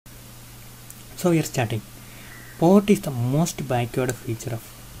So we are starting. Poverty is the most backward feature of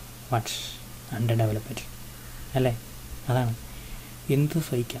what's underdeveloped. അല്ലേ? അതാണ്. എന്ത്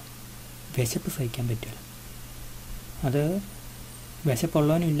സഹിക്കാം, വിശപ്പ് സഹിക്കാൻ പറ്റില്ല. അത്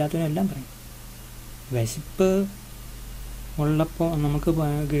വിശപ്പുള്ളവനും ഇല്ലാത്തവനും എല്ലാം പറയും. വിശപ്പ് ഉള്ളപ്പോൾ നമുക്ക്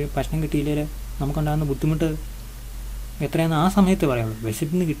ഭക്ഷണം കിട്ടിയില്ലെങ്കിൽ നമുക്കുണ്ടാകുന്ന ബുദ്ധിമുട്ട് എത്രയാണെന്ന് ആ സമയത്ത് പറയുള്ളൂ.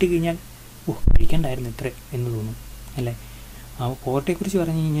 വിശപ്പിന് കിട്ടിക്കഴിഞ്ഞാൽ കഴിക്കണ്ടായിരുന്നു ഇത്ര എന്ന് തോന്നും, അല്ലേ? ആ പോവർട്ടിയെക്കുറിച്ച്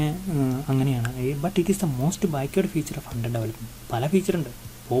പറഞ്ഞു കഴിഞ്ഞാൽ അങ്ങനെയാണ്. But it is the most backward feature of under development. പല ഫീച്ചറുണ്ട്.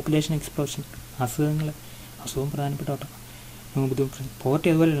 പോപ്പുലേഷൻ എക്സ്പ്ലോഷൻ, അസുഖം പ്രധാനപ്പെട്ട ബുദ്ധിമുട്ട്. പോവർട്ടി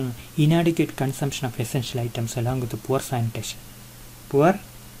അതുപോലെ തന്നെ inadequate consumption of essential items along with poor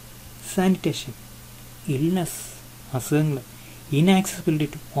sanitation, illness, അസുഖങ്ങൾ, ഇനാക്സസിബിലിറ്റി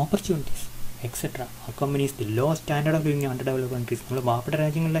to opportunities etcetera അക്കോമ്പനീസ് the law standard of living under developed countries. നമ്മൾ പാവപ്പെട്ട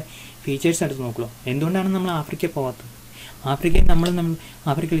രാജ്യങ്ങളുടെ ഫീച്ചേഴ്സ് എടുത്ത് നോക്കുമല്ലോ. എന്തുകൊണ്ടാണ് നമ്മൾ ആഫ്രിക്കയിൽ പോകാത്തത്?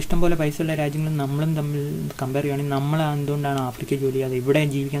 ആഫ്രിക്കയിൽ ഇഷ്ടംപോലെ പൈസയുള്ള രാജ്യങ്ങളും നമ്മളും തമ്മിൽ കമ്പയർ ചെയ്യുകയാണെങ്കിൽ നമ്മൾ എന്തുകൊണ്ടാണ് ആഫ്രിക്കയിൽ ജോലി ചെയ്യാതെ ഇവിടെ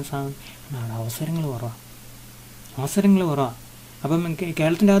ജീവിക്കാൻ അവസരങ്ങൾ കുറവാണ്. അപ്പം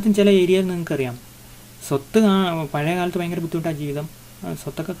കേരളത്തിൻ്റെ അകത്തും ചില ഏരിയയിൽ നിങ്ങൾക്കറിയാം സ്വത്ത് പഴയ കാലത്ത് ഭയങ്കര ബുദ്ധിമുട്ടാണ് ജീവിതം,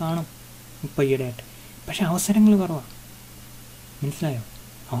 സ്വത്തൊക്കെ കാണും ഇപ്പോൾ ഈയിടെയായിട്ട്. പക്ഷേ അവസരങ്ങൾ കുറവാണ്. മനസ്സിലായോ?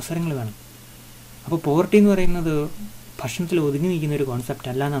 അവസരങ്ങൾ വേണം. അപ്പോൾ പോവർട്ടി എന്ന് പറയുന്നത് ഭക്ഷണത്തിൽ ഒതുങ്ങി നിൽക്കുന്ന ഒരു കോൺസെപ്റ്റ്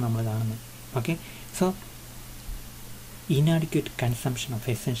അല്ല എന്നാണ് നമ്മൾ കാണുന്നത്. Okay, so inadequate consumption of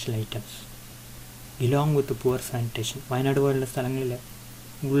essential items ഇലോങ് with poor sanitation. Wayanad പോലുള്ള സ്ഥലങ്ങളിൽ,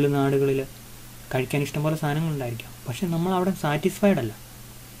 ഉൾനാടുകളിൽ കഴിക്കാൻ ഇഷ്ടംപോലെ സാധനങ്ങളുണ്ടായിരിക്കാം, പക്ഷെ നമ്മൾ അവിടെ സാറ്റിസ്ഫൈഡ് അല്ല.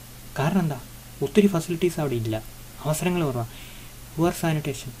 കാരണം എന്താ? ഒത്തിരി ഫെസിലിറ്റീസ് അവിടെ ഇല്ല, അവസരങ്ങൾ കുറവാണ്. Poor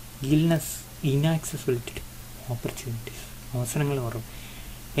sanitation, illness, ഇനാക്സസിബിലിറ്റി to opportunities, അവസരങ്ങൾ കുറവ്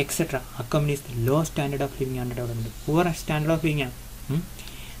etcetera അക്കോമ്പനീസ് the law standard of living under development. Poor standard of living ആണ്.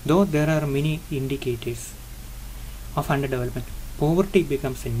 ദോ there are many indicators of underdevelopment, poverty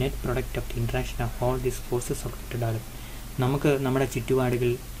becomes a net product of the interaction of all these forces of development. നമുക്ക് നമ്മുടെ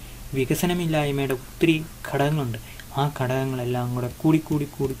ചുറ്റുപാടുകളിൽ വികസനമില്ലായ്മയുടെ ഒത്തിരി ഘടകങ്ങളുണ്ട്. ആ ഘടകങ്ങളെല്ലാം കൂടെ കൂടി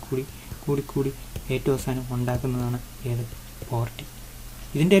ഏറ്റവും അവസാനം ഉണ്ടാക്കുന്നതാണ് ഏത്? പോവർട്ടി.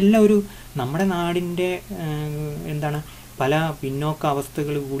 ഇതിൻ്റെ എല്ലാം ഒരു നമ്മുടെ നാടിൻ്റെ പല പിന്നോക്ക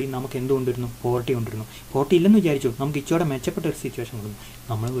അവസ്ഥകൾ കൂടി നമുക്ക് എന്തുകൊണ്ടിരുന്നു? പോവർട്ടി കൊണ്ടിരുന്നു. പോവർട്ടി ഇല്ലെന്ന് വിചാരിച്ചു, നമുക്ക് ഇച്ചോടെ മെച്ചപ്പെട്ട ഒരു സിറ്റുവേഷൻ കൊടുക്കും.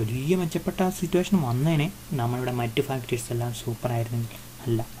 നമ്മൾ വലിയ മെച്ചപ്പെട്ട സിറ്റുവേഷൻ വന്നേനെ നമ്മളുടെ മറ്റ് ഫാക്ടേഴ്സ് എല്ലാം സൂപ്പറായിരുന്നെങ്കിൽ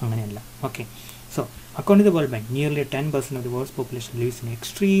അല്ല, അങ്ങനെയല്ല. Okay, so according to the world bank nearly 10% of the worlds population lives in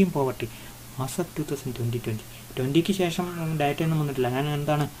extreme poverty as of 2020 ശേഷം ഡാറ്റയൊന്നും വന്നിട്ടില്ല. ഞാൻ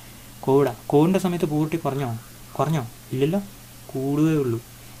എന്താണ് കോവിഡിൻ്റെ സമയത്ത് പോവർട്ടി കുറഞ്ഞോ? ഇല്ലല്ലോ, കൂടുകയേ ഉള്ളൂ.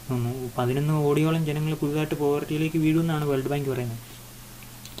 11 കോടിയോളം ജനങ്ങൾ പുതുതായിട്ട് പോവർട്ടിയിലേക്ക് വീഴുമെന്നാണ് വേൾഡ് ബാങ്ക് പറയുന്നത്.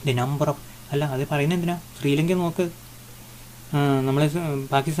 ദി നമ്പർ ഓഫ് അത് പറയുന്നത് എന്തിനാ? ശ്രീലങ്ക നോക്ക്, നമ്മൾ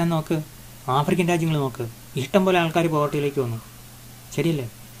പാകിസ്ഥാൻ നോക്ക്, ആഫ്രിക്കൻ രാജ്യങ്ങൾ നോക്ക്, ഇഷ്ടം പോലെ ആൾക്കാർ പോവർട്ടിയിലേക്ക് വന്നു. ശരിയല്ലേ?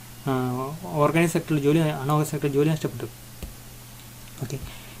 ഓർഗനൈസ് സെക്ടറിൽ ജോലി, അൺഓർഗനൈസ് സെക്ടറിൽ ജോലി നഷ്ടപ്പെട്ടു. Okay,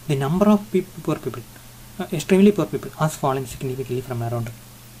 the number of poor people, extremely poor people has fallen significantly from around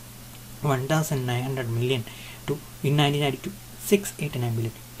 1,900 million to in 1992 689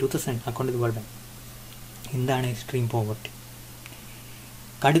 million 2000 according to world bank. എന്താണ് എക്സ്ട്രീം പോവർട്ടി?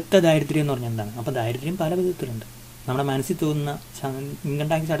 കടുത്ത ദാരിദ്ര്യം എന്ന് പറഞ്ഞാൽ എന്താണ്? അപ്പോൾ ദാരിദ്ര്യം പല വിധത്തിലുണ്ട്. നമ്മുടെ മനസ്സിൽ തോന്നുന്ന ഇൻകം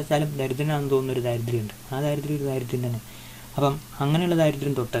ടാക്സ് അടച്ചാലും ദരിദ്രനാണെന്ന് തോന്നുന്നൊരു ദാരിദ്ര്യമുണ്ട്. ആ ദാരിദ്ര്യം ഒരു ദാരിദ്ര്യം തന്നെ. അപ്പം അങ്ങനെയുള്ള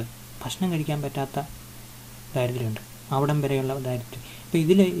ദാരിദ്ര്യം തൊട്ട് ഭക്ഷണം കഴിക്കാൻ പറ്റാത്ത ദാരിദ്ര്യമുണ്ട്, അവിടം വരെയുള്ള ദാരിദ്ര്യം. അപ്പോൾ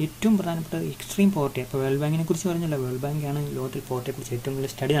ഇതിൽ ഏറ്റവും പ്രധാനപ്പെട്ട എക്സ്ട്രീം പോവർട്ടി. അപ്പോൾ വേൾഡ് ബാങ്കിനെ കുറിച്ച് പറഞ്ഞല്ലോ, വേൾഡ് ബാങ്കാണ് ലോകത്തിൽ പോവർട്ടിയെക്കുറിച്ച് ഏറ്റവും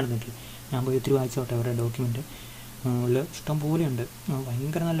കൂടുതൽ സ്റ്റഡി നടന്നിട്ടുള്ളത്. ഞാൻ പോയി ഒത്തിരി വായിച്ചോട്ടെ അവരുടെ ഡോക്യുമെൻറ്റ് ഇഷ്ടം പോലെയുണ്ട്.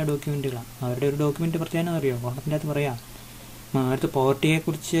 ഭയങ്കര നല്ല ഡോക്യുമെൻറ്റുകളാണ്. അവരുടെ ഒരു ഡോക്യുമെൻറ്റ് പ്രത്യേകം അറിയോ? ഓണത്തിൻ്റെ അകത്ത് പറയാം, അടുത്ത്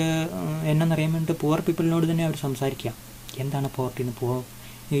പോവർട്ടിയെക്കുറിച്ച് എന്നറിയാൻ വേണ്ടിയിട്ട് പുവർ പീപ്പിളിനോട് തന്നെ അവർ സംസാരിക്കുക. എന്താണ് പോവർട്ടി എന്ന്?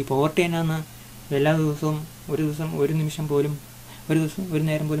 ഈ പോവർട്ടി എന്നാന്ന് എല്ലാ ദിവസവും ഒരു നിമിഷം പോലും ഒരു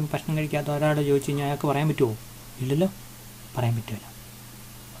നേരം പോലും ഭക്ഷണം കഴിക്കാത്ത ഒരാളോട് ചോദിച്ചു കഴിഞ്ഞാൽ അയാൾക്ക് പറയാൻ പറ്റുമോ? ഇല്ലല്ലോ, പറയാൻ പറ്റില്ല.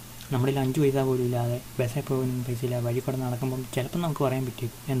 നമ്മളിൽ 5 പൈസ പോലും ഇല്ലാതെ ബസ്സിൽ പോകാനും പൈസ ഇല്ല, വഴി കൂടെ നടക്കുമ്പം ചിലപ്പോൾ നമുക്ക് പറയാൻ പറ്റും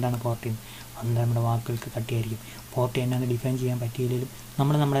എന്താണ് പോവർട്ടി എന്ന്. അന്ന് നമ്മുടെ വാക്കുകൾക്ക് കട്ടിയായിരിക്കും. പോവർട്ടി എന്നാന്ന് ഡിഫൈൻ ചെയ്യാൻ പറ്റിയില്ലെങ്കിലും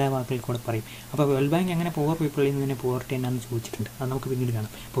നമ്മുടെ വാക്കുകളിൽ കൂടെ പറയും. അപ്പോൾ വേൾഡ് ബാങ്ക് എങ്ങനെ പുവർ പീപ്പിളിൽ നിന്ന് തന്നെ പോവർട്ടി എന്നാന്ന് ചോദിച്ചിട്ടുണ്ട്. അത് നമുക്ക് പിന്നീട്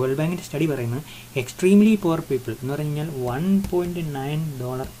കാണാം. അപ്പോൾ വേൾഡ് ബാങ്കിൻ്റെ സ്റ്റഡി പറയുന്നത് എക്സ്ട്രീംലി പുവർ പീപ്പിൾ എന്ന് പറഞ്ഞു കഴിഞ്ഞാൽ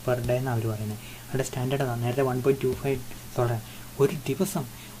 $1.9 പെർ ഡേ എന്നാണ് അവർ പറയുന്നത്. അവരുടെ സ്റ്റാൻഡേർഡ് അതാണ്. നേരത്തെ $1.25 ഒരു ദിവസം.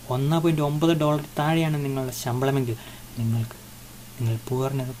 $1.9 താഴെയാണ് നിങ്ങളുടെ ശമ്പളമെങ്കിൽ നിങ്ങൾ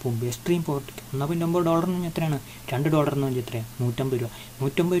എക്സ്ട്രീം പോവർട്ടിക്ക്. $1.9 എന്ന് പറഞ്ഞാൽ എത്രയാണ്? $2 എന്ന് പറഞ്ഞാൽ എത്രയാണ്? 150 രൂപ.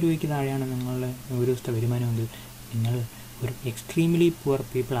 150 രൂപയ്ക്ക് താഴെയാണ് നിങ്ങളുടെ ഒരു ദിവസത്തെ വരുമാനമെങ്കിൽ നിങ്ങൾ ഒരു എക്സ്ട്രീംലി പുവർ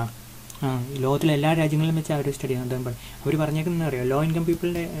പീപ്പിളാണ്. ലോകത്തിലെ എല്ലാ രാജ്യങ്ങളിലും വെച്ച് അവർ സ്റ്റഡി ചെയ്യുന്നത്. അവർ പറഞ്ഞേക്കുന്നത് അറിയാം, ലോ ഇൻകം പീപ്പിൾ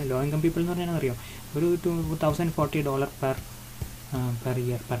എന്ന് പറഞ്ഞാൽ അറിയാം, ഒരു $1,040 per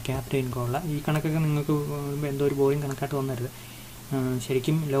year per capital income ഉള്ള. ഈ കണക്കൊക്കെ നിങ്ങൾക്ക് എന്തോ ഒരു ബോറിംഗ് കണക്കായിട്ട് വന്നരുത്.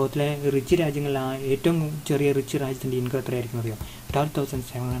 ശരിക്കും ലോകത്തിലെ റിച്ച് രാജ്യങ്ങളിൽ ഏറ്റവും ചെറിയ റിച്ച് രാജ്യത്തിൻ്റെ ഇൻകം എത്രയായിരിക്കും അറിയാം?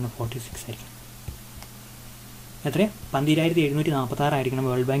 12,746 ആയിരിക്കും. എത്ര? 12,746 ആയിരിക്കണം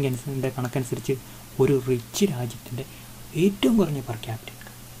വേൾഡ് ബാങ്കിൻ്റെ കണക്കനുസരിച്ച് ഒരു റിച്ച് രാജ്യത്തിൻ്റെ ഏറ്റവും കുറഞ്ഞ per capital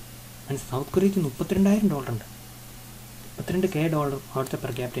income. And south കൊറിയയ്ക്ക് $32,000 ഉണ്ട്. $32,000 അവിടുത്തെ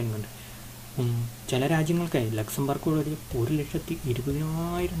പെർ ക്യാപിറ്റൽ ഇൻകം ഉണ്ട്. ചില രാജ്യങ്ങൾക്ക് ലക്സംബർഗ് ഒരു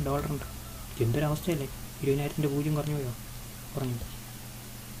 $1,20,000 ഉണ്ട്. എന്തൊരവസ്ഥയല്ലേ? 20,000 പൂജ്യം കുറഞ്ഞു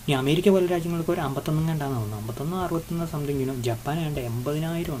ഇനി അമേരിക്ക പോലെ രാജ്യങ്ങൾക്ക് ഒരു 51 കണ്ടാന്ന് തോന്നുന്നു. 51, 61 സംതിങ്ങിനും. ജപ്പാൻ വേണ്ട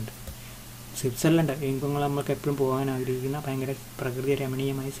 80,000 ഉണ്ട്. സ്വിറ്റ്സർലൻഡ് ഇപ്പോൾ നമ്മൾക്ക് എപ്പോഴും പോകാൻ ആഗ്രഹിക്കുന്ന ഭയങ്കര പ്രകൃതി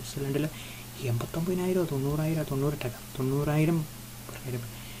രമണീയമായ സ്വിറ്റ്സർലൻഡിൽ 89,000, 90,000,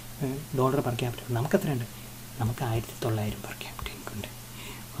 90,000 പെർ ക്യാപിറ്റൽ. നമുക്ക് എത്രയുണ്ട്? നമുക്ക് 1,900 പെർ ക്യാപിറ്റൽ ഉണ്ട്.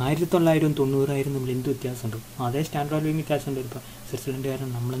 1,900 90,000 തമ്മിൽ എന്ത് വ്യത്യാസമുണ്ട്? അതേ സ്റ്റാൻഡേർഡ് ഓഫ് ലിവിങ് വ്യത്യാസമുണ്ട് ഇപ്പോൾ സ്വിറ്റ്സർലൻഡുകാരും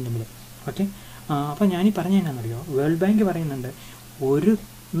നമ്മളും തമ്മിൽ. ഓക്കെ, അപ്പോൾ ഞാൻ പറഞ്ഞ എന്നാണെന്നറിയോ, വേൾഡ് ബാങ്ക് പറയുന്നുണ്ട്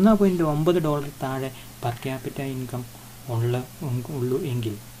 $1.9 താഴെ പെർ ക്യാപിറ്റൽ ഇൻകം ഉള്ളൂ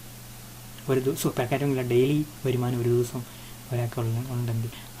എങ്കിൽ ഒരു ദിവസം പെർ ക്യാപിറ്റൽ ഡെയിലി വരുമാനം ഒരു ദിവസം ഒരാൾക്ക്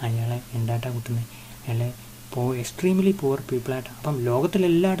ഉണ്ടെങ്കിൽ അയാളെ എന്തായിട്ടാ കൂട്ടുന്നത്? അയാളെ എക്സ്ട്രീംലി പുവർ പീപ്പിളായിട്ടാണ്. അപ്പം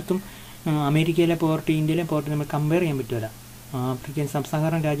ലോകത്തിലെല്ലായിടത്തും അമേരിക്കയിലെ പോവർട്ടി, ഇന്ത്യയിലെ പോവർട്ടി നമ്മൾ കമ്പയർ ചെയ്യാൻ പറ്റുമല്ല. ആഫ്രിക്കൻ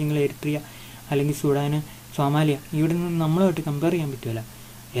സംസ്ഥാന രാജ്യങ്ങൾ എരിത്രിയ അല്ലെങ്കിൽ സുഡാൻ, സോമാലിയ, ഇവിടെ നിന്ന് നമ്മളുമായിട്ട് കമ്പയർ ചെയ്യാൻ പറ്റുമല്ല.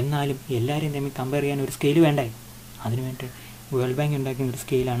 എന്നാലും എല്ലാവരെയും തമ്മിൽ കമ്പയർ ചെയ്യാൻ ഒരു സ്കെയിൽ വേണ്ടേ? അതിനുവേണ്ടി വേൾഡ് ബാങ്ക് ഉണ്ടാക്കുന്ന ഒരു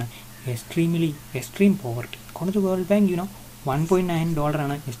സ്കെയിലാണ് എക്സ്ട്രീം പോവർട്ടി. കുറച്ച് വേൾഡ് ബാങ്ക്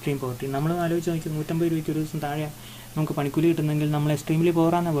 $1.9 എക്സ്ട്രീം പോവർട്ടി. നമ്മൾ ആലോചിച്ച് നോക്കി, 150 രൂപയ്ക്ക് ഒരു ദിവസം താഴെ നമുക്ക് പണിക്കൂലി കിട്ടുന്നെങ്കിൽ നമ്മൾ എക്സ്ട്രീംലി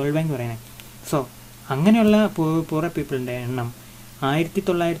പോറാന്ന് വേൾഡ് ബാങ്ക് പറയുന്നത്. സോ അങ്ങനെയുള്ള പൂർ പീപ്പിളിൻ്റെ എണ്ണം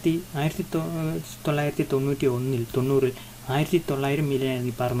 1990 മില്യൺ.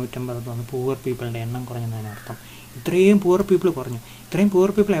 ഇപ്പോൾ 650 തോന്നുന്നു പൂർ പീപ്പിളിൻ്റെ എണ്ണം കുറഞ്ഞതാണ് അർത്ഥം. ഇത്രയും പൂർ പീപ്പിൾ കുറഞ്ഞു. ഇത്രയും പൂർ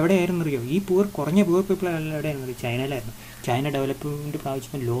പീപ്പിൾ എവിടെയായിരുന്നു അറിയോ? ഈ കുറഞ്ഞ പൂർ പീപ്പിൾ എവിടെയായിരുന്നു അറിയോ? ചൈനയിലായിരുന്നു. ചൈന ഡെവലപ്മെൻറ്റ്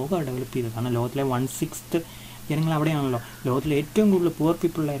പ്രാവശ്യം ലോകം ഡെവലപ്പ് ചെയ്തത്. കാരണം ലോകത്തിലെ 1/6 ജനങ്ങൾ അവിടെയാണല്ലോ. ലോകത്തിലെ ഏറ്റവും കൂടുതൽ പൂർ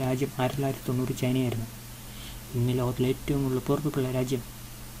പീപ്പിളുള്ള രാജ്യം 1990 ചൈനയായിരുന്നു. ഇന്ന് ലോകത്തിലെ ഏറ്റവും കൂടുതൽ പൂർ പീപ്പിളുള്ള രാജ്യം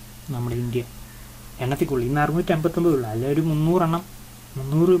നമ്മുടെ ഇന്ത്യ. എണ്ണത്തിക്കുള്ളൂ ഇന്ന് 659 ഉള്ളൂ. അല്ല ഒരു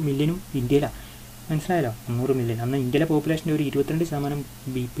 300 മില്യനും ഇന്ത്യയിലാണ്. മനസ്സിലായല്ലോ? 300 മില്യൺ. അന്ന് ഇന്ത്യയിലെ പോപ്പുലേഷൻ്റെ ഒരു 22%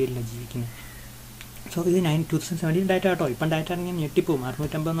 BPL-ലാണ് ജീവിക്കുന്നത്. സോ ഇത് 2017 ഡാറ്റ കേട്ടോ. ഇപ്പം ഡാറ്റ ഇറങ്ങിയാൽ ഞെട്ടിപ്പോവും.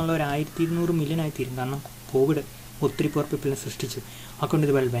 650 എന്നുള്ള ഒരു 1,200 മില്യൺ ആയിത്തീരും. കാരണം കോവിഡ് ഒത്തിരി പൂർ പീപ്പിളിനെ സൃഷ്ടിച്ചു. Account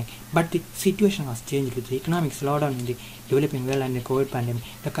the world bank. But the situation has change with the economic slow down in the developing world and the Covid pandemic.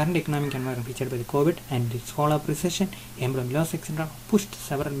 The current economic environment featured by the COVID and the fall-off recession, employment loss, etc. pushed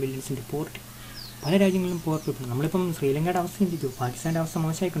several millions into poverty. പല രാജ്യങ്ങളിലും പൂർ people. നമ്മളിപ്പം ശ്രീലങ്കയുടെ അവസ്ഥ ചിന്തിച്ചു, പാകിസ്ഥാൻ്റെ അവസ്ഥ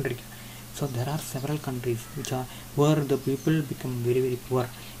മോശമായിക്കൊണ്ടിരിക്കുക. So there are several countries where the people become very, very poor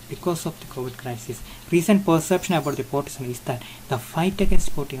because of the COVID crisis. Recent perception about the poverty is that the fight against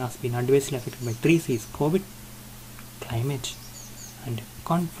poverty has been adversely affected by 3 C's: COVID, climate and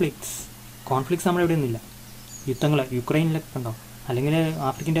conflicts. Conflicts നമ്മുടെ ഒന്നുമില്ല. യുദ്ധങ്ങൾ യുക്രൈനിലൊക്കെ കണ്ടോ? അല്ലെങ്കിൽ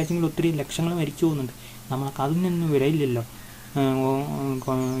African രാജ്യങ്ങളിൽ ഒത്തിരി ലക്ഷങ്ങൾ മരിച്ചു പോകുന്നുണ്ട്. നമ്മൾക്ക് അതിനൊന്നും വിലയില്ലല്ലോ.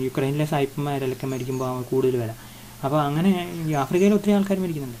 യുക്രൈനിലെ സായിപ്പന്മാരെല്ലാം മരിക്കുമ്പോൾ കൂടുതൽ വില. അപ്പോൾ അങ്ങനെ ആഫ്രിക്കയിൽ ഒത്തിരി ആൾക്കാർ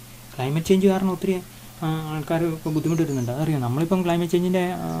മരിക്കുന്നുണ്ട്. ക്ലൈമറ്റ് ചേഞ്ച് കാരണം ഒത്തിരി ആൾക്കാർ ഇപ്പോൾ ബുദ്ധിമുട്ട് വരുന്നുണ്ട്. അതറിയാം. നമ്മളിപ്പം ക്ലൈമറ്റ് ചേഞ്ചിൻ്റെ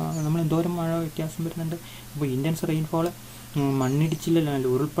നമ്മൾ എന്തോരം മഴ വ്യത്യാസം വരുന്നുണ്ട്. ഇപ്പോൾ ഇൻറ്റൻസ് റെയിൻഫോൾ, മണ്ണിടിച്ചിലല്ല,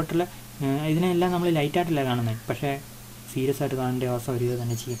 ഉരുൾപൊട്ടൽ, ഇതിനെല്ലാം നമ്മൾ ലൈറ്റായിട്ടല്ല കാണുന്നത്. പക്ഷേ സീരിയസ് ആയിട്ട് കാണേണ്ട അവസ്ഥ വരിക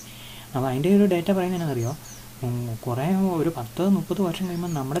തന്നെ ചെയ്യും. അപ്പോൾ അതിൻ്റെ ഒരു ഡേറ്റ പറയുന്നതെന്നറിയോ? കുറേ ഒരു 10-30 വർഷം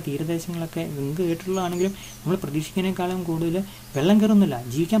കഴിയുമ്പോൾ നമ്മുടെ തീരദേശങ്ങളൊക്കെ നിങ്ങൾക്ക് കേട്ടിട്ടുള്ളതാണെങ്കിലും നമ്മൾ പ്രതീക്ഷിക്കുന്നതിനേക്കാളും കൂടുതൽ വെള്ളം കയറുന്നില്ല,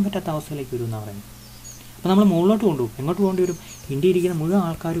 ജീവിക്കാൻ പറ്റാത്ത അവസ്ഥയിലേക്ക് വരുമെന്നാണ് പറയുന്നത്. അപ്പോൾ നമ്മൾ മുകളിലോട്ട് കൊണ്ടുപോകും. എങ്ങോട്ട് പോകേണ്ടി വരും? ഇന്ത്യയിൽ ഇരിക്കുന്ന മുഴുവൻ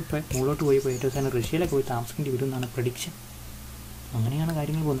ആൾക്കാരും ഇപ്പോൾ മുകളിലോട്ട് പോയി ഏറ്റവും അവസാനം റഷ്യയിലൊക്കെ പോയി താമസിക്കേണ്ടി വരും എന്നാണ് പ്രഡിക്ഷൻ. അങ്ങനെയാണ്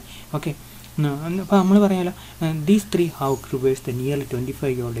കാര്യങ്ങൾ പോകുന്നത്. ഓക്കെ, അപ്പോൾ നമ്മൾ പറയാമല്ലോ, these 3 have reverse the nearly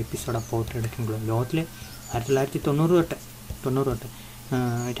 25-year-old episode of poverty reduction global. ലോകത്തിൽ 1990 തൊട്ട്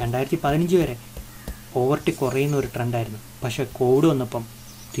 2015 വരെ പോവർട്ടി കുറയുന്ന ഒരു ട്രെൻഡായിരുന്നു. പക്ഷേ കോവിഡ് വന്നപ്പം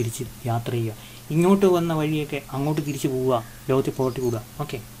തിരിച്ച് യാത്ര ചെയ്യുക, ഇങ്ങോട്ട് വന്ന വഴിയൊക്കെ അങ്ങോട്ട് തിരിച്ച് പോവുക, ലോകത്തിൽ പോവർട്ടി കൂടുക.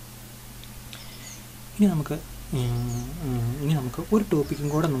 ഓക്കെ, ഇനി നമുക്ക് ഒരു ടോപ്പിക്കും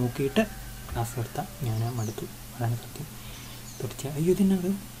കൂടെ നോക്കിയിട്ട് ക്ലാസ് നിർത്താം. ഞാൻ മടുത്തു, അതാണ് സത്യം. തീർച്ചയായും. അയ്യോ ഇതിനത്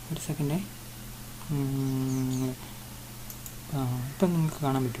ഒരു സെക്കൻഡേ. ഇപ്പം നിങ്ങൾക്ക്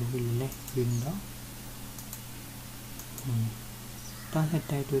കാണാൻ പറ്റുമോ? ഇല്ലല്ലേ? വീണ്ടും ഇപ്പം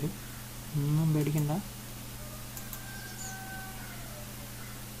സെറ്റായിട്ട് വരും. ഒന്നും പേടിക്കണ്ട.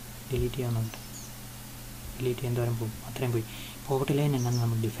 ഡിലീറ്റ് ചെയ്യാവുന്നുണ്ട്. ഡിലീറ്റ് ചെയ്യാൻ ദൂരം പോകും, അത്രയും പോയി. പോവർട്ടി ലൈൻ എന്നാണ്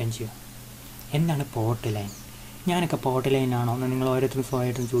നമ്മൾ ഡിഫൈൻ ചെയ്യുക. എന്താണ് പോവർട്ടി ലൈൻ? ഞാനൊക്കെ പോവർട്ടി ലൈൻ ആണോ എന്ന് നിങ്ങൾ ഓരോരുത്തരും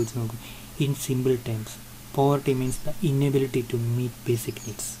സ്വയമായിട്ടും ചോദിച്ച് നോക്കും. In simple terms, poverty means the inability to meet basic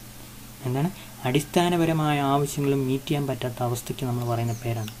needs. എന്താണ്? അടിസ്ഥാനപരമായ ആവശ്യങ്ങളും മീറ്റ് ചെയ്യാൻ പറ്റാത്ത അവസ്ഥയ്ക്ക് നമ്മൾ പറയുന്ന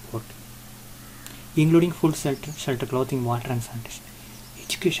പേരാണ് poverty. including food, shelter, clothing, water and sanitation,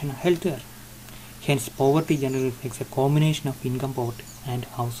 education and healthcare. Hence, poverty generally reflects a combination of income poverty and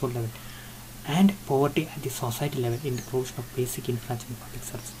household level and poverty at the society level in the provision of basic infrastructure and public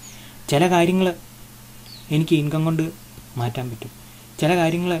service. ചില കാര്യങ്ങൾ എനിക്ക് income കൊണ്ട് മാറ്റാൻ പറ്റും, ചില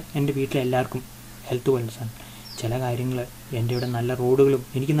കാര്യങ്ങൾ എൻ്റെ വീട്ടിലെ എല്ലാവർക്കും ഹെൽത്ത് വെൽനസ്സാണ്, ചില കാര്യങ്ങൾ എൻ്റെ ഇവിടെ നല്ല റോഡുകളും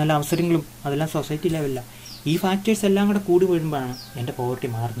എനിക്ക് നല്ല അവസരങ്ങളും അതെല്ലാം സൊസൈറ്റി ലെവലിലാണ്. ഈ ഫാക്ടേഴ്സ് എല്ലാം കൂടെ കൂടി വരുമ്പോഴാണ് എൻ്റെ പോവർട്ടി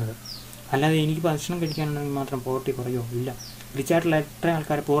മാറുന്നത്. അല്ലാതെ എനിക്ക് ഭക്ഷണം കഴിക്കാനുണ്ടെങ്കിൽ മാത്രം പോവർട്ടി കുറയോ? ഇല്ല. റിച്ചായിട്ടുള്ള എത്ര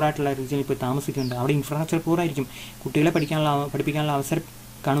ആൾക്കാർ പൂറായിട്ടുള്ള റീജിയനിൽ പോയി താമസിക്കുന്നുണ്ട്, അവിടെ ഇൻഫ്രാസ്ട്രക്ചർ പൂറായിരിക്കും, കുട്ടികളെ പഠിപ്പിക്കാനുള്ള അവസരം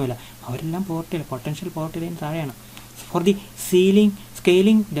കാണുമില്ല, അവരെല്ലാം പോവർട്ടിയില്ല, പൊട്ടൻഷ്യൽ പോവർട്ടി ലൈൻ താഴെയാണ്. For the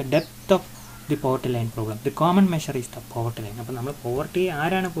scaling the depth of the poverty line problem the common measure is the poverty line. അപ്പോൾ നമ്മൾ പോവർട്ടി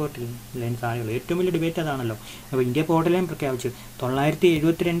ആരാണ് പോവർട്ടി ലൈൻ താഴെയുള്ളത്? ഏറ്റവും വലിയ ഡിബേറ്റ് അതാണല്ലോ. അപ്പോൾ ഇന്ത്യ പോവർട്ടി ലൈൻ പ്രഖ്യാപിച്ചു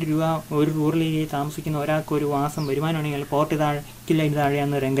 972 രൂപ ഒരു റൂറൽ ഏരിയയിൽ താമസിക്കുന്ന ഒരാൾക്ക് ഒരു മാസം വരുമാനമാണെങ്കിൽ പോവർട്ടി ലൈൻ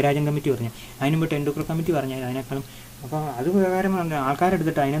താഴെയാണെന്ന് രംഗരാജൻ കമ്മിറ്റി പറഞ്ഞു. അതിന് മുമ്പ് ടെൻഡുൽക്കർ കമ്മിറ്റി പറഞ്ഞു അതിനേക്കാളും. അപ്പോൾ അത് പ്രകാരം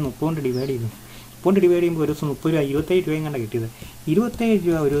ആൾക്കാരെടുത്തിട്ട് അതിനെ 30 കൊണ്ട് ഡിവൈഡ് ചെയ്തു. 30 ഡിവൈഡ് ചെയ്യുമ്പോൾ ഒരു ദിവസം 30 രൂപ 27 രൂപയും കണ്ടാണ് കിട്ടിയത്. 27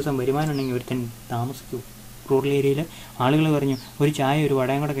 രൂപ ഒരു ദിവസം വരുമാനം ഉണ്ടെങ്കിൽ ഒരുത്തൻ താമസിക്കൂ റൂറൽ ഏരിയയിൽ? ആളുകൾ പറഞ്ഞു ഒരു ചായ ഒരു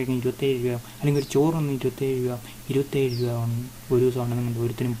വടയും കൂടെ കഴിക്കാൻ 27 രൂപ, അല്ലെങ്കിൽ ഒരു ചോറൊന്നും 27 രൂപ, 27 രൂപ ഒരു ദിവസം ഉണ്ടെന്നുണ്ട്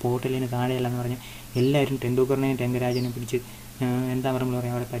ഒരുത്തിനും പോർട്ടലിന് താഴെയല്ലെന്ന് പറഞ്ഞ് എല്ലാവരും ടെൻഡുൽക്കറിനെയും രംഗരാജനെയും പിടിച്ച് എന്താ പറയുക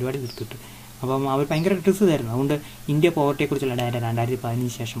അവിടെ പരിപാടി തീർത്തിട്ട്. അപ്പം അവർ ഭയങ്കര ക്രിറ്റിസിസമായിരുന്നു. അതുകൊണ്ട് ഇന്ത്യ പോവർട്ടിയെക്കുറിച്ചുള്ള ഡാറ്റ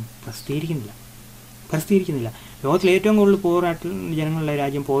 2015 ശേഷം പ്രസിദ്ധീകരിക്കുന്നില്ല. ലോകത്തിലെ ഏറ്റവും കൂടുതൽ പോറായിട്ടുള്ള ജനങ്ങളുടെ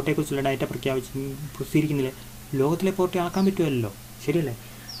രാജ്യം പോവർട്ടിയെക്കുറിച്ചുള്ള ഡാറ്റ പ്രസിദ്ധീകരിക്കുന്നില്ല. ലോകത്തിലെ പോവർട്ടി ആക്കാൻ പറ്റുമല്ലോ, ശരിയല്ലേ?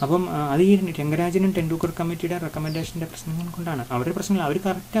 അപ്പം അത് ഈ രംഗരാജനും ടെൻഡുൽക്കർ കമ്മിറ്റിയുടെ റെക്കമെൻഡേഷൻ്റെ പ്രശ്നങ്ങൾ കൊണ്ടാണ്. അവരുടെ പ്രശ്നങ്ങൾ അവർ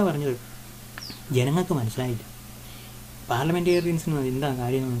കറക്റ്റാണ് പറഞ്ഞത്, ജനങ്ങൾക്ക് മനസ്സിലായില്ല. പാർലമെൻറ്റേറിയൻസിന് എന്താ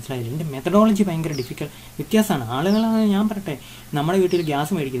കാര്യം മനസ്സിലായില്ല. ഇതിൻ്റെ മെത്തഡോളജി ഭയങ്കര വ്യത്യാസമാണ്. ആളുകളാണ്, ഞാൻ പറയട്ടെ, നമ്മുടെ വീട്ടിൽ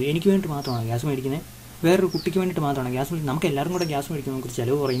ഗ്യാസ് മേടിക്കുന്നത് എനിക്ക് വേണ്ടി മാത്രമാണ് ഗ്യാസ് മേടിക്കുന്നത്, വേറൊരു കുട്ടിക്ക് വേണ്ടിയിട്ട് മാത്രമാണ് ഗ്യാസ് മേടിക്കുന്നത്. നമുക്ക് എല്ലാവരും കൂടെ ഗ്യാസ് മേടിക്കുന്നത് നമുക്ക്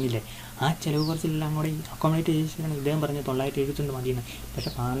ചിലവ് കുറയുന്നില്ലേ? ആ ചിലവ് കുറച്ചെല്ലാം കൂടെ അക്കോമഡേറ്റ് ചെയ്തിട്ടാണ് ഇദ്ദേഹം പറഞ്ഞത് 972 മതിയെന്ന്. പക്ഷേ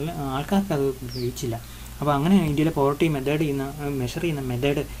ആൾക്കാർക്ക് അത് ഉപയോഗിച്ചില്ല. അപ്പോൾ അങ്ങനെ ഇന്ത്യയിലെ പോവർട്ടി മെഷർ ചെയ്യുന്ന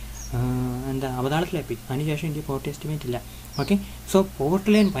മെത്തേഡ് അവതാളത്തിലായി. അതിനുശേഷം ഇന്ത്യ പോവർട്ടി എസ്റ്റിമേറ്റ് ഇല്ല. ഓക്കെ, സോ പോവർട്ടി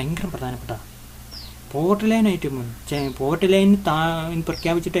ലൈൻ ഭയങ്കര പ്രധാനപ്പെട്ടതാണ്. പോവർട്ടി ലൈൻ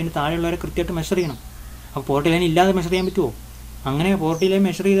പ്രഖ്യാപിച്ചിട്ട് അതിന് താഴെയുള്ളവരെ കൃത്യമായിട്ട് മെഷർ ചെയ്യണം. അപ്പോൾ പോവർട്ടി ലൈൻ ഇല്ലാതെ മെഷർ ചെയ്യാൻ പറ്റുമോ? അങ്ങനെ പോവർട്ടി ലൈൻ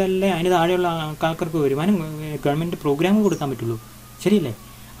മെഷർ ചെയ്താലല്ലേ അതിന് താഴെയുള്ള ആൾക്കാർക്ക് വരുമാനം ഗവൺമെൻറ് പ്രോഗ്രാം കൊടുക്കാൻ പറ്റുള്ളൂ, ശരിയല്ലേ?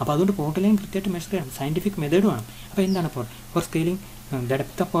 അപ്പോൾ അതുകൊണ്ട് പോവർട്ടി ലൈൻ കൃത്യമായിട്ട് മെഷർ ചെയ്യണം, സയൻറ്റിഫിക് മെത്തേഡ് വേണം. അപ്പോൾ എന്താണ് four scaling the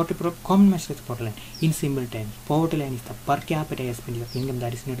depth of poverty common measure is poverty line. In simple terms, poverty line is the per capita expenditure of income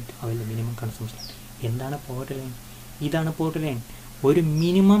that is needed to avail the minimum consumption. എന്താണ് poverty line? ഇതാണ് poverty line. ഒരു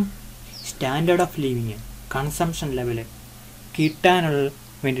minimum standard of living consumption level കിട്ടാനുള്ള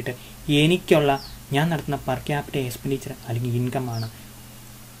വേണ്ടിയിട്ട് ഞാൻ നടത്തുന്ന per capita expenditure അല്ലെങ്കിൽ income ആണ്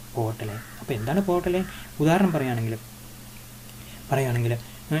poverty line. അപ്പോൾ എന്താണ് പോവർട്ടി ലൈൻ? ഉദാഹരണം പറയുകയാണെങ്കിൽ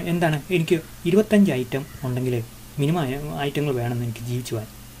എന്താണ്, എനിക്ക് 25 ഐറ്റം ഉണ്ടെങ്കിൽ മിനിമം ഐറ്റങ്ങൾ വേണമെന്ന് എനിക്ക് ജീവിച്ചു പോകാൻ,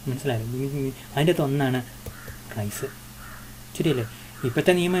 മനസ്സിലായോ? അതിൻ്റെ അകത്ത് ഒന്നാണ് റൈസ്, ശരിയല്ലേ?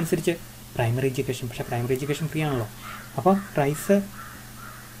 ഇപ്പോഴത്തെ നിയമം അനുസരിച്ച് പ്രൈമറി എഡ്യൂക്കേഷൻ, പക്ഷേ പ്രൈമറി എഡ്യൂക്കേഷൻ ഫ്രീ ആണല്ലോ. അപ്പോൾ റൈസ്,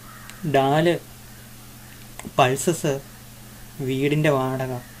 ഡാല്, പൾസസ്, വീടിൻ്റെ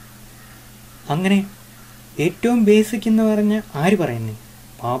വാടക, അങ്ങനെ ഏറ്റവും ബേസിക് എന്ന് പറഞ്ഞ് ആര് പറയുന്നേ?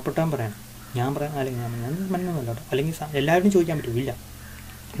 പാവപ്പെട്ടവൻ പറയണം. ഞാൻ പറഞ്ഞൊന്നുമല്ല കേട്ടോ, അല്ലെങ്കിൽ എല്ലാവരും ചോദിക്കാൻ പറ്റുമില്ല.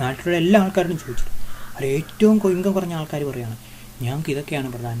 നാട്ടിലുള്ള എല്ലാ ആൾക്കാരോടും ചോദിച്ചു. അത് ഏറ്റവും ഇൻകം കുറഞ്ഞ ആൾക്കാർ പറയുകയാണ് ഞങ്ങൾക്ക് ഇതൊക്കെയാണ്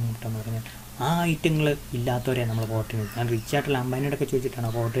പ്രധാനപ്പെട്ടതെന്ന് പറഞ്ഞാൽ ആ ഐറ്റങ്ങൾ ഇല്ലാത്തവരെ നമ്മൾ പോവർട്ടി ലൈൻ. ഞാൻ റിച്ചായിട്ടുള്ള അമ്പാനിയോടൊക്കെ ചോദിച്ചിട്ടാണ്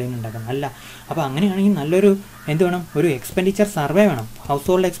പോവർട്ടി ലൈൻ ഉണ്ടാക്കുന്നത്. അല്ല, അപ്പോൾ അങ്ങനെയാണെങ്കിൽ നല്ലൊരു വേണം, ഒരു എക്സ്പെൻഡിച്ചർ സർവേ വേണം, ഹൗസ്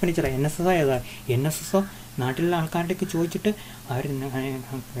ഹോൾഡ് എക്സ്പെൻഡിച്ചർ. NSSO നാട്ടിലുള്ള ആൾക്കാരുടെയൊക്കെ ചോദിച്ചിട്ട് അവർ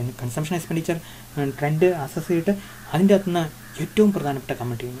കൺസംഷൻ എക്സ്പെൻഡിച്ചർ ട്രെൻഡ് അസസ് ചെയ്തിട്ട് അതിൻ്റെ അകത്തുനിന്ന് ഏറ്റവും പ്രധാനപ്പെട്ട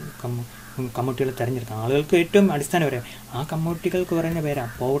കമ്മ്യൂണിറ്റികൾ തിരഞ്ഞെടുക്കാം. ആളുകൾക്ക് ഏറ്റവും അടിസ്ഥാനപരം ആ കമ്മ്യൂണിറ്റികൾക്ക് പറയുന്ന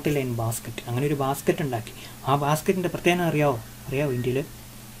പേരാണ് പോവർട്ടി ലൈൻ ബാസ്ക്കറ്റ്. അങ്ങനെ ഒരു ബാസ്ക്കറ്റ് ഉണ്ടാക്കി. ആ ബാസ്ക്കറ്റിൻ്റെ പ്രത്യേകത അറിയാവോ ഇന്ത്യയിൽ?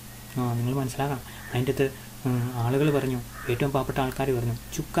 നിങ്ങൾ മനസ്സിലാക്കണം. അതിൻ്റെ അകത്ത് ആളുകൾ പറഞ്ഞു, ഏറ്റവും പാവപ്പെട്ട ആൾക്കാർ പറഞ്ഞു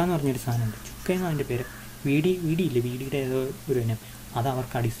ചുക്ക എന്ന് പറഞ്ഞൊരു സാധനമുണ്ട്. ചുക്കയെന്ന് അതിൻ്റെ പേര്. വീടിയില്ലേ, വീടിയുടെ ഏതോ ഒരു ഇനം, അത്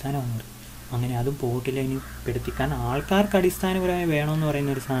അവർക്ക് അടിസ്ഥാനമാണെന്ന് പറയും. അങ്ങനെ അതും പോവർട്ടി ലൈനിൽ പെടുത്തി. കാരണം ആൾക്കാർക്ക് അടിസ്ഥാനപരമായി വേണമെന്ന്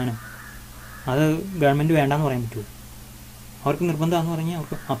പറയുന്ന ഒരു സാധനം അത് ഗവൺമെൻറ് വേണ്ടാന്ന് പറയാൻ പറ്റുമോ? അവർക്ക് നിർബന്ധമാണെന്ന് പറഞ്ഞാൽ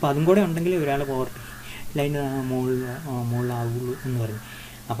അവർക്ക്. അപ്പോൾ അതും കൂടെ ഉണ്ടെങ്കിൽ ഒരാൾ പോവർട്ടി ലൈൻ മുകളിലാവുള്ളൂ എന്ന് പറഞ്ഞു.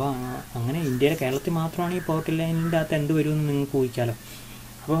 അപ്പോൾ അങ്ങനെ ഇന്ത്യയിലെ കേരളത്തിൽ മാത്രമാണ് ഈ പോവർട്ടി ലൈനിൻ്റെ അകത്ത് എന്ത് വരുമെന്ന് നിങ്ങൾക്ക് ഊഹിക്കാമല്ലോ.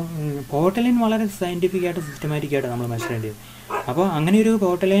 അപ്പോൾ പോവർട്ടി ലൈൻ വളരെ സയൻറ്റിഫിക്കായിട്ട് സിസ്റ്റമാറ്റിക്കായിട്ട് നമ്മൾ മെഷർ ചെയ്യേണ്ടത്. അപ്പോൾ അങ്ങനെ ഒരു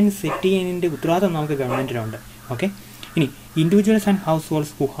പോവർട്ടി ലൈൻ സെറ്റ് ചെയ്യുന്നതിൻ്റെ ഉത്തരവാദിത്വം നമുക്ക് ഗവൺമെൻറ്റിനുണ്ട്. ഓക്കെ, ഇനി individuals and house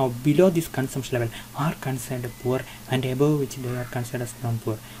holds who have below this consumption level R considered poor and above which they are considered as non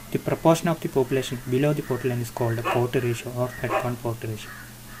poor. The proportion of the population below the poverty line is called the poverty ratio or head-count poverty ratio.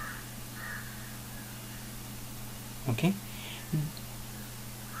 Okay,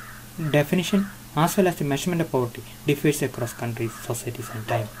 definition as well as the measurement of poverty differs across countries, societies and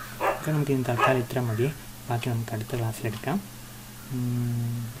time. അപ്പോൾ നമുക്ക് ഇന്ന് തൽക്കാലം ഇത്ര മതി. ബാക്കി നമുക്ക് അടുത്ത ക്ലാസ്സിലെടുക്കാം.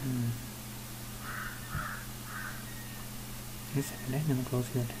 ഞാൻ ക്ലോസ്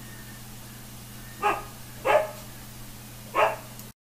ചെയ്തിട്ട്